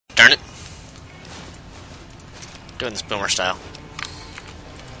darn it. Doing this boomer style.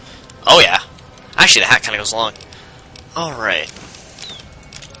 Oh yeah. Actually, the hat kind of goes along. Alright.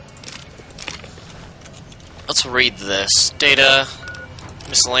 Let's read this. Data.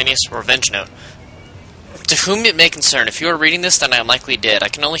 Miscellaneous. Revenge note. To whom it may concern, if you are reading this, then I am likely dead. I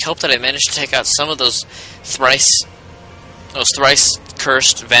can only hope that I managed to take out some of those thrice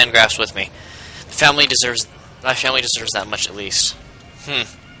cursed Van Graffs with me. My family deserves that much at least.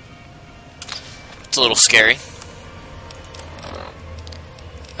 It's a little scary.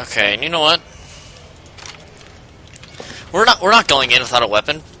 Okay, and you know what? We're not going in without a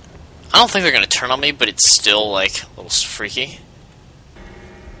weapon. I don't think they're gonna turn on me, but it's still like a little freaky.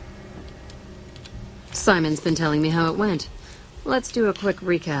 Simon's been telling me how it went. Let's do a quick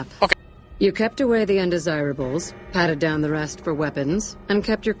recap. Okay. You kept away the undesirables, patted down the rest for weapons, and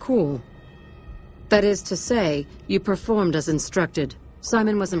kept your cool. That is to say, you performed as instructed.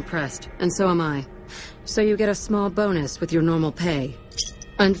 Simon was impressed, and so am I. So you get a small bonus with your normal pay.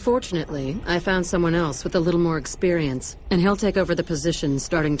 Unfortunately, I found someone else with a little more experience, and he'll take over the position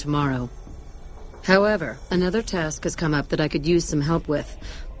starting tomorrow. However, another task has come up that I could use some help with,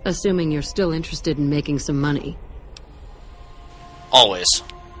 assuming you're still interested in making some money. Always.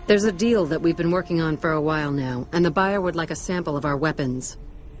 There's a deal that we've been working on for a while now, and the buyer would like a sample of our weapons.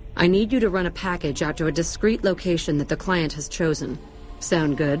 I need you to run a package out to a discreet location that the client has chosen.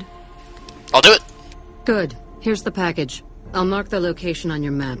 Sound good? I'll do it. Good. Here's the package. I'll mark the location on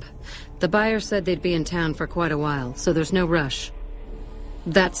your map. The buyer said they'd be in town for quite a while, so there's no rush.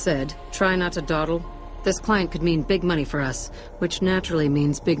 That said, try not to dawdle. This client could mean big money for us, which naturally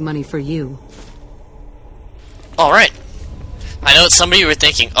means big money for you. Alright. I know it's somebody you were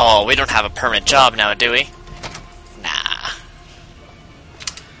thinking, oh, we don't have a permanent job now, do we? Nah.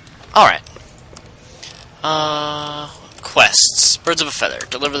 Alright. Quests. Birds of a feather.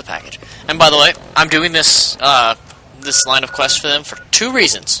 Deliver the package. And by the way, I'm doing this, this line of quests for them for 2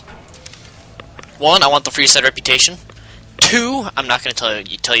 reasons. 1, I want the free set reputation. 2, I'm not going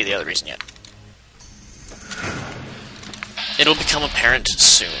to tell you the other reason yet. It'll become apparent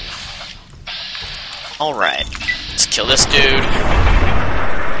soon. Alright. Let's kill this dude.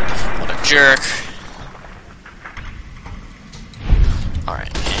 What a jerk.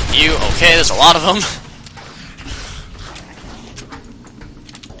 Alright. And you, okay, there's a lot of them.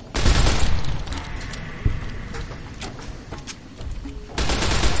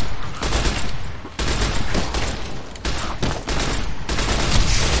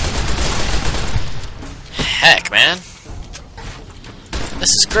 Heck, man.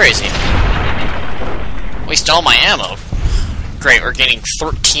 This is crazy. Waste all my ammo. Great, we're getting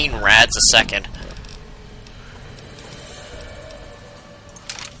 13 rads a second.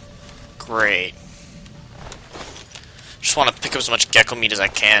 Great. Just want to pick up as much gecko meat as I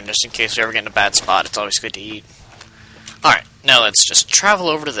can, just in case we ever get in a bad spot. It's always good to eat. Alright, now let's just travel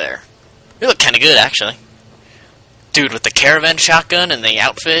over to there. We look kinda good, actually. Dude, with the caravan shotgun and the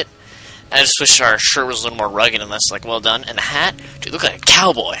outfit, I just wish our shirt was a little more rugged and less, like, well done. And the hat? Dude, look like a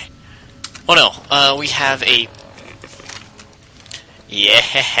cowboy. Oh no, we have a...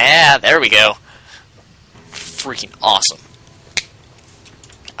 Yeah, there we go. Freaking awesome.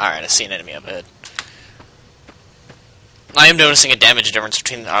 Alright, I see an enemy up ahead. I am noticing a damage difference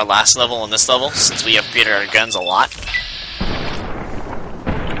between our last level and this level, since we upgraded our guns a lot.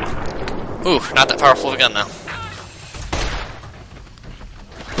 Ooh, not that powerful of a gun, though.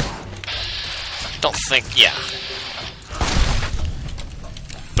 Don't think, yeah.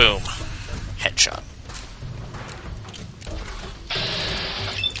 Boom. Headshot.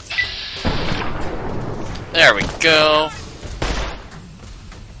 There we go.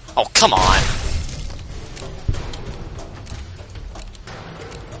 Oh, come on.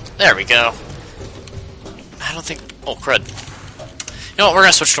 There we go. I don't think... Oh, crud. You know what, we're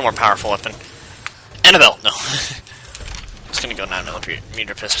gonna switch to a more powerful weapon. Annabelle! No. Just gonna go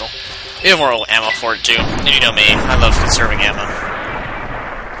 9mm pistol. We have more ammo for it, too. And you know me, I love conserving ammo.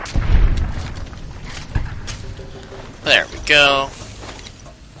 There we go.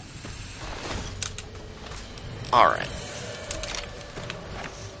 Alright.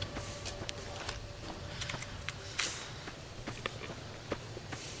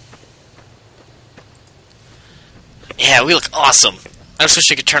 Yeah, we look awesome. I just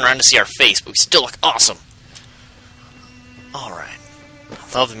wish we could turn around to see our face, but we still look awesome. Alright.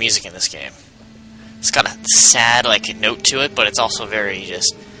 I love the music in this game. It's got a sad, like, note to it, but it's also very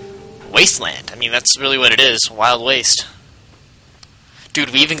just... wasteland. I mean, that's really what it is. Wild waste. Dude,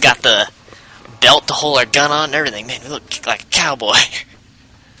 we even got the belt to hold our gun on and everything. Man, we look like a cowboy.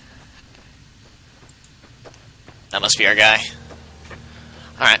 That must be our guy.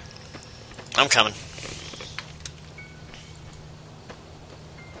 Alright. I'm coming.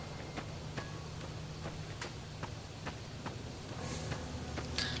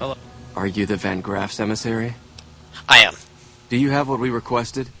 Hello. Are you the Van Graff's emissary? I am. Do you have what we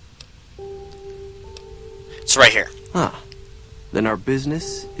requested? It's right here. Huh. Then our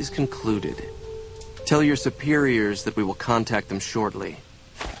business is concluded. Tell your superiors that we will contact them shortly.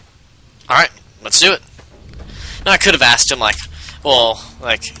 Alright, let's do it. Now, I could have asked him, like, well,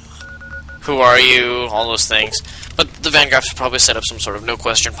 like, who are you? All those things. But the Van Graffs would probably set up some sort of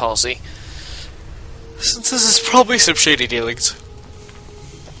no-question policy. Since this is probably some shady dealings.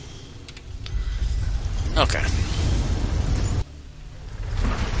 Okay.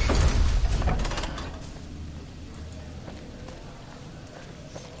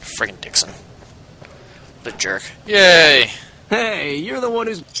 Friggin' Dixon. The jerk. Yay! Hey, you're the one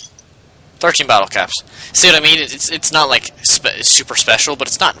who's... 13 bottle caps. See what I mean? It's not like super special, but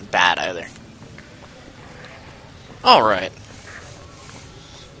it's not bad either. Alright.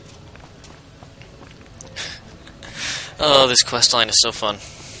 Oh, this quest line is so fun.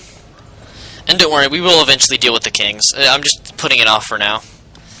 And don't worry, we will eventually deal with the kings. I'm just putting it off for now.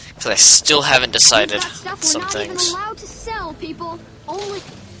 Because I still haven't decided some things. We're not even allowed to sell, people. Only...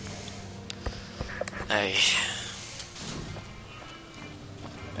 Hey.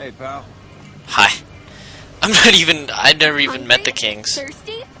 Hey, pal. Hi. I've never even met the kings.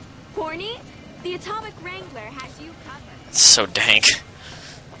 Thirsty? Horny? The Atomic Wrangler has you covered. It's so dank.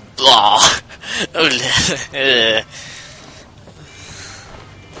 Blah.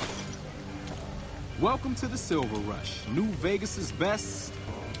 Welcome to the Silver Rush, New Vegas's best.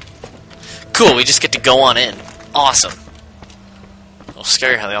 Cool, we just get to go on in. Awesome. A little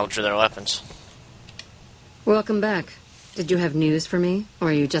scary how they all drew their weapons. Welcome back. Did you have news for me, or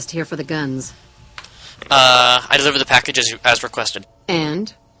are you just here for the guns? I delivered the package as requested.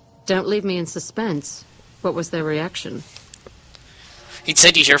 And? Don't leave me in suspense. What was their reaction? He'd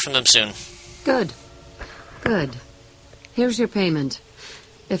said you'd hear from them soon. Good. Good. Here's your payment.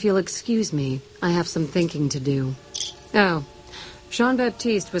 If you'll excuse me, I have some thinking to do. Oh,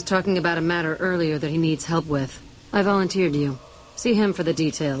 Jean-Baptiste was talking about a matter earlier that he needs help with. I volunteered you. See him for the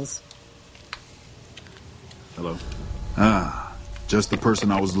details. Hello? Ah, just the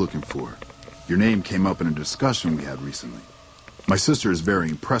person I was looking for. Your name came up in a discussion we had recently. My sister is very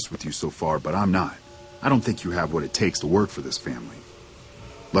impressed with you so far, but I'm not. I don't think you have what it takes to work for this family.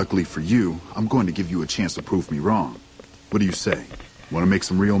 Luckily for you, I'm going to give you a chance to prove me wrong. What do you say? Want to make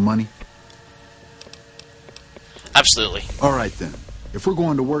some real money? Absolutely. All right then. If we're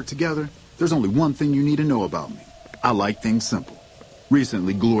going to work together, there's only one thing you need to know about me. I like things simple.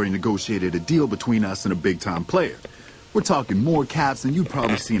 Recently, Glory negotiated a deal between us and a big-time player. We're talking more caps than you'd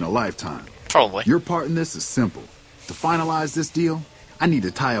probably see in a lifetime. Probably. Your part in this is simple. To finalize this deal, I need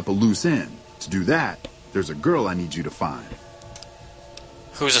to tie up a loose end. To do that, there's a girl I need you to find.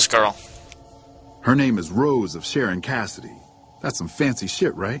 Who's this girl? Her name is Rose of Sharon Cassidy. That's some fancy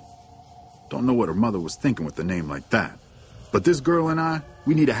shit, right? Don't know what her mother was thinking with a name like that. But this girl and I,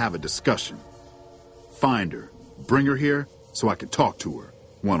 we need to have a discussion. Find her, bring her here, so I can talk to her,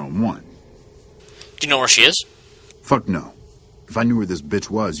 one-on-one. Do you know where she is? Fuck no. If I knew where this bitch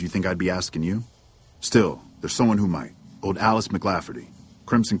was, you think I'd be asking you? Still, there's someone who might. Old Alice McLafferty,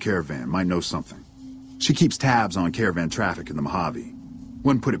 Crimson Caravan, might know something. She keeps tabs on caravan traffic in the Mojave.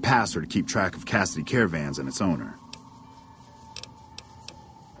 Wouldn't put it past her to keep track of Cassidy Caravans and its owner.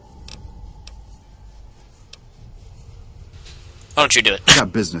 Why don't you do it? I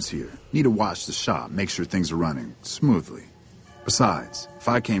got business here. Need to watch the shop, make sure things are running smoothly. Besides, if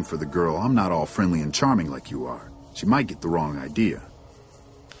I came for the girl, I'm not all friendly and charming like you are. She might get the wrong idea.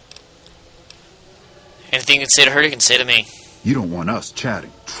 Anything you can say to her, you can say to me. You don't want us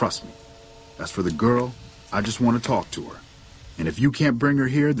chatting, trust me. As for the girl, I just want to talk to her. And if you can't bring her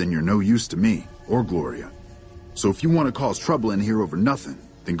here, then you're no use to me, or Gloria. So if you want to cause trouble in here over nothing,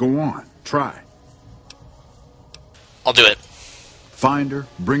 then go on, try. I'll do it. Find her,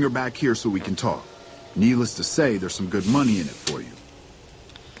 bring her back here so we can talk. Needless to say, there's some good money in it for you.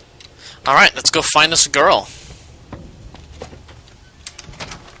 Alright, let's go find this girl.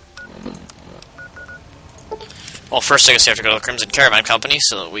 Well, first I guess you have to go to the Crimson Caravan Company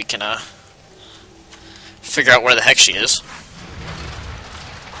so that we can, figure out where the heck she is.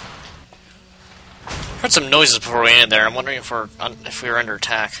 Heard some noises before we went in there. I'm wondering if we were under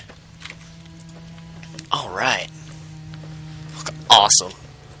attack. Alright. Look awesome.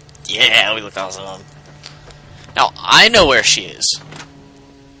 Yeah, we look awesome. Now, I know where she is.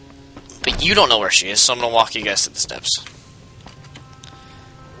 But you don't know where she is, so I'm gonna walk you guys through the steps.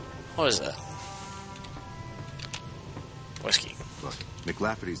 What is that? Whiskey.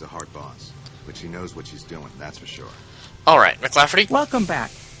 McLafferty's a hard boss, but she knows what she's doing, that's for sure. Alright, McLafferty, Welcome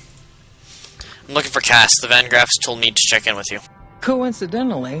back. I'm looking for Cass. The Van Graffs told me to check in with you.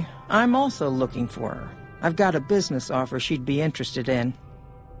 Coincidentally, I'm also looking for her. I've got a business offer she'd be interested in.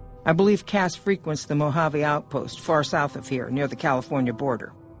 I believe Cass frequents the Mojave Outpost, far south of here, near the California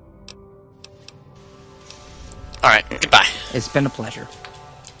border. Alright, goodbye. It's been a pleasure.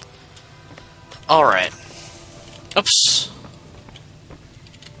 Alright. Oops.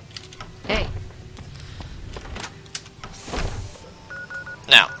 Hey,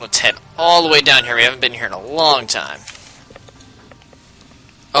 Now, let's head all the way down here. We haven't been here in a long time.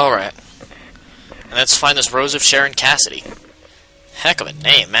 Alright. And let's find this Rose of Sharon Cassidy. Heck of a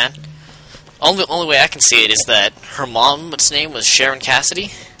name, man. Only way I can see it is that her mom's name was Sharon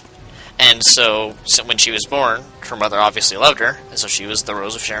Cassidy. And so when she was born, her mother obviously loved her, and so she was the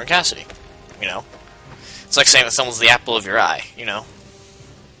Rose of Sharon Cassidy. You know? It's like saying that someone's the apple of your eye, you know?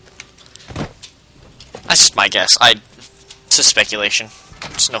 That's just my guess. It's a speculation.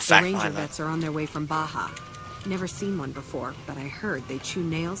 There's no The fact ranger behind that. vets are on their way from Baja. Never seen one before, but I heard they chew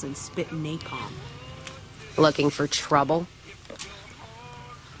nails and spit napalm. looking for trouble?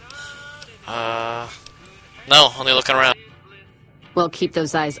 No, only looking around. Well, keep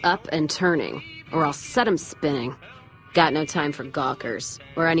those eyes up and turning, or I'll set 'em spinning. Got no time for gawkers,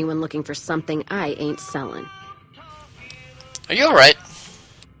 or anyone looking for something I ain't selling. Are you alright?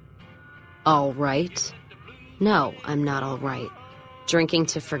 All right? No, I'm not all right. Drinking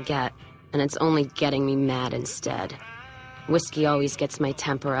to forget, and it's only getting me mad instead. Whiskey always gets my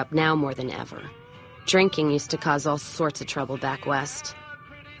temper up, now more than ever. Drinking used to cause all sorts of trouble back west.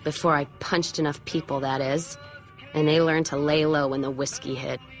 Before I punched enough people, that is. And they learned to lay low when the whiskey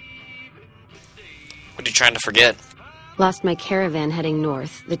hit. What are you trying to forget? Lost my caravan heading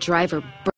north. The driver